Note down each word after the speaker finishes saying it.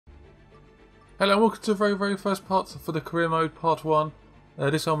Hello and welcome to the very first part for the career mode, part 1.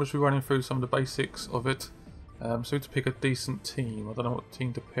 This one we'll be running through some of the basics of it. So we have to pick a decent team. I don't know what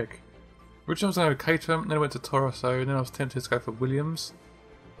team to pick. Originally I was going to go Caterham, then I went to Torosso, and then I was tempted to go for Williams.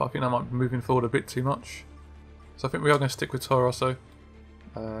 But I think I might be moving forward a bit too much. So I think we are going to stick with Torosso.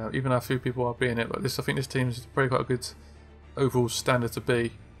 Even though a few people are being it, but I think this team is probably quite a good overall standard to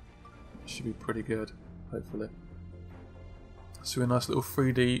be. It should be pretty good, hopefully. So a nice little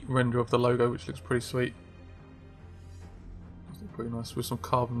 3D render of the logo, which looks pretty sweet. Pretty nice with some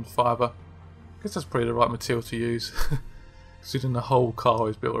carbon fibre. I guess that's probably the right material to use, considering the whole car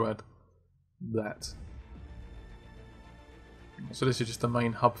is built around that. So this is just the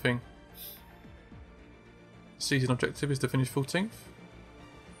main hub thing. Season objective is to finish 14th.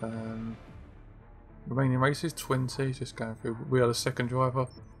 Remaining races 20. Just going through. We are the second driver.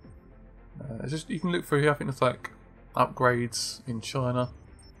 It's just you can look through here. I think there's like upgrades in China.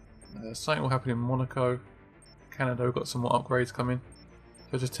 Something will happen in Monaco. Canada, we've got some more upgrades coming.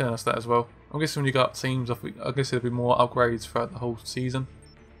 So just telling us that as well. I'm guessing when you go up teams, I guess there'll be more upgrades throughout the whole season,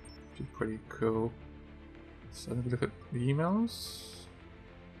 which is pretty cool. So let me look at the emails.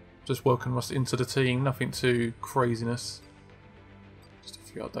 Just welcome us into the team, nothing too craziness. Just a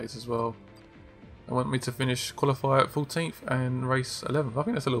few updates as well. They want me to finish qualify at 14th and race 11th. I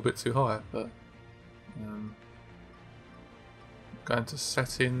think that's a little bit too high, but going to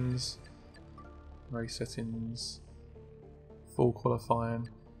settings, race settings, full qualifying.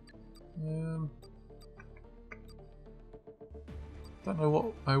 Don't know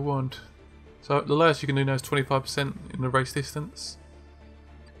what I want. So the lowest you can do now is 25% in the race distance.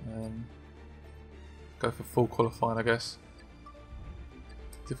 Go for full qualifying, I guess.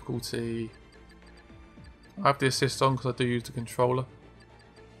 Difficulty. I have the assist on because I do use the controller,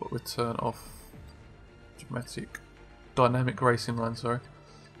 but we'll turn off dramatic. Dynamic racing line, sorry.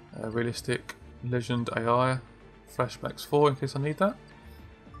 Realistic, Legend AI, Flashbacks 4 in case I need that.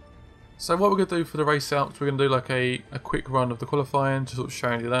 So what we're going to do for the race out, we're going to do like a quick run of the qualifying, just sort of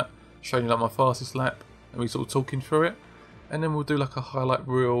showing you that, showing you like my fastest lap, and we sort of talking through it. And then we'll do like a highlight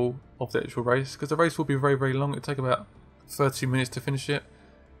reel of the actual race, because the race will be very long. It'll take about 30 minutes to finish it.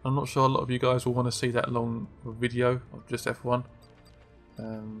 I'm not sure a lot of you guys will want to see that long video of just F1.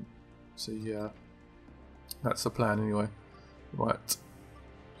 So yeah. That's the plan anyway. Right,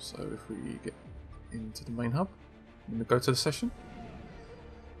 so if we get into the main hub, I'm going to go to the session.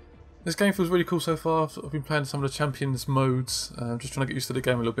 This game feels really cool so far. I've been playing some of the Champions modes, just trying to get used to the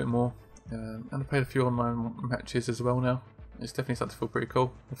game a little bit more. And I've played a few online matches as well now. It's definitely starting to feel pretty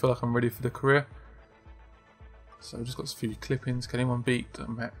cool. I feel like I'm ready for the career. So I've just got a few clippings. Can anyone beat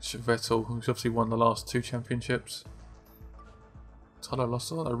match Vettel, who's obviously won the last 2 championships?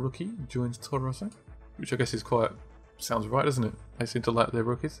 Torosso, a rookie, joins Torosso. Which I guess is quite, sounds right, doesn't it? They seem to like their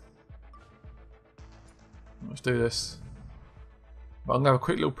rookies. Let's do this. But I'm going to have a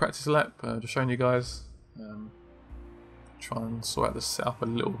quick little practice lap, just showing you guys. Try and sort out the setup a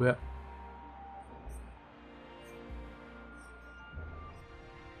little bit.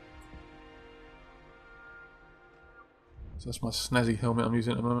 So that's my snazzy helmet I'm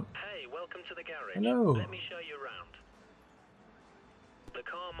using at the moment. Hey, welcome to the garage. Hello. Let me show you around. The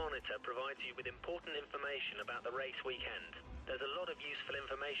car monitor provides you with important information about the race weekend. There's a lot of useful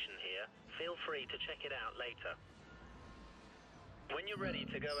information here. Feel free to check it out later. When you're ready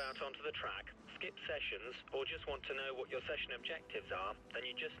to go out onto the track, skip sessions, or just want to know what your session objectives are, then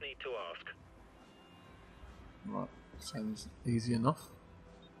you just need to ask. Right, sounds easy enough.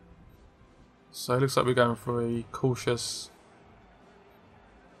 So it looks like we're going for a cautious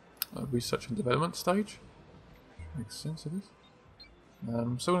research and development stage. Makes sense of this.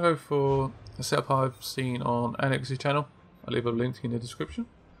 So we'll go for a setup I've seen on Alex's channel. I'll leave a link in the description.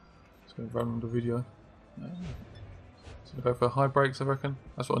 Just going to run the video. So we'll go for high brakes, I reckon.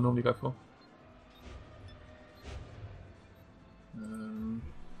 That's what I normally go for. I'm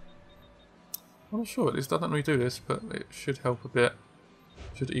not sure, this doesn't really do this, but it should help a bit.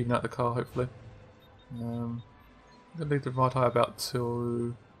 Should even out the car, hopefully. I'm going to leave the ride high about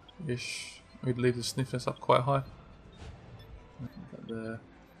 2-ish. We'd leave the sniffness up quite high. There.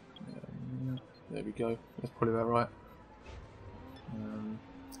 There we go. That's probably about right.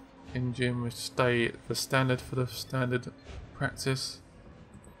 Engine, we stay at the standard for the standard practice.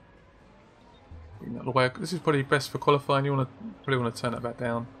 Bring that all the way. This is probably best for qualifying. You probably want to turn that back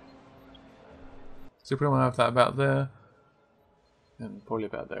down. So you probably want to have that about there, and probably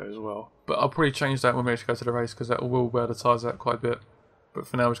about there as well. But I'll probably change that when we actually go to the race because that will wear the tyres out quite a bit. But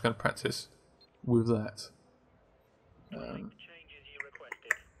for now, we're just going to practice with that.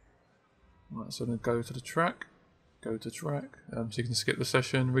 Right, so I'm going to go to the track, so you can skip the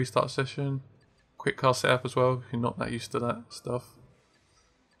session, restart session, quick car setup as well, if you're not that used to that stuff.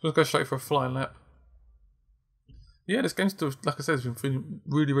 Let's go straight for a flying lap. Yeah, this game's still, like I said, it's been feeling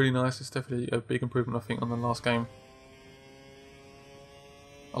really, really nice. It's definitely a big improvement, I think, on the last game.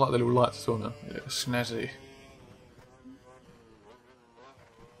 I like the little lights as well now. They look snazzy.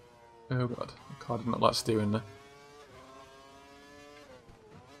 Oh god, the car did not like steering there.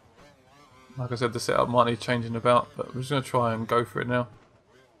 Like I said, the setup might need changing about, but I'm just going to try and go for it now.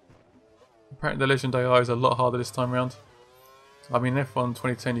 Apparently the Legend AI is a lot harder this time around. I mean, F1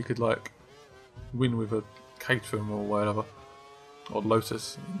 2010 you could like win with a Caterham or whatever. Or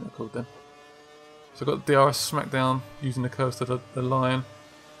Lotus, they're called then. So I've got DRS smackdown using the curves to the line.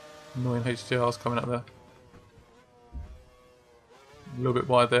 Annoying HDRs coming up there. A little bit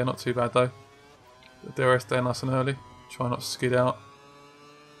wide there, not too bad though. The DRS there nice and early. Try not to skid out.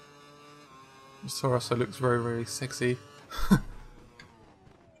 This Torosso looks very, very sexy.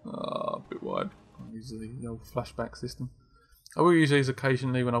 A bit wide. I'll use the old flashback system. I will use these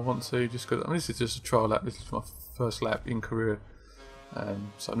occasionally when I want to, just because, I mean, this is just a trial lap. This is my first lap in career.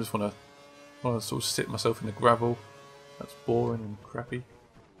 So I just want to sort of sit myself in the gravel. That's boring and crappy.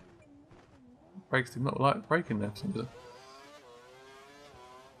 Brakes did not like braking there, seems to.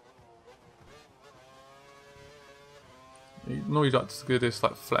 You normally like to do this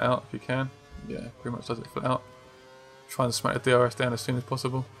like flat out if you can. Yeah, pretty much does it flat out. Try and smack the DRS down as soon as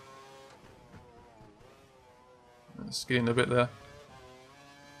possible. Skidding a bit there.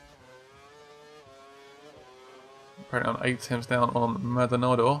 Apparently I'm 8 temps down on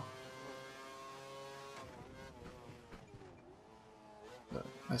Maldonado.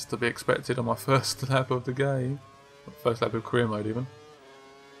 That's to be expected on my first lap of the game. First lap of career mode even.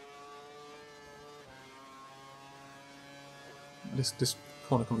 This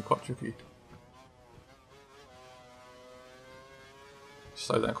corner can be quite tricky.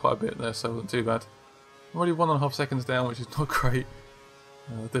 Slowed down quite a bit there, so it wasn't too bad. I'm already 1.5 seconds down, which is not great.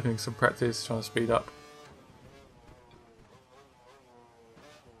 Definitely some practice, trying to speed up.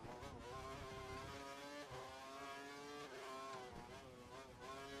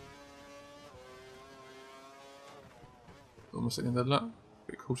 Almost at the end of the lap.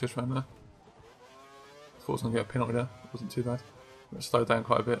 Bit cautious around there. Thought I was going to get a penalty there. It wasn't too bad. But slowed down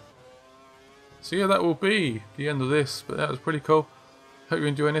quite a bit. So yeah, that will be the end of this. But that was pretty cool. Hope you're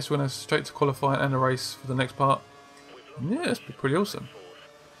enjoying this. We're going to straight to qualifying and a race for the next part. And yeah, it's been pretty awesome.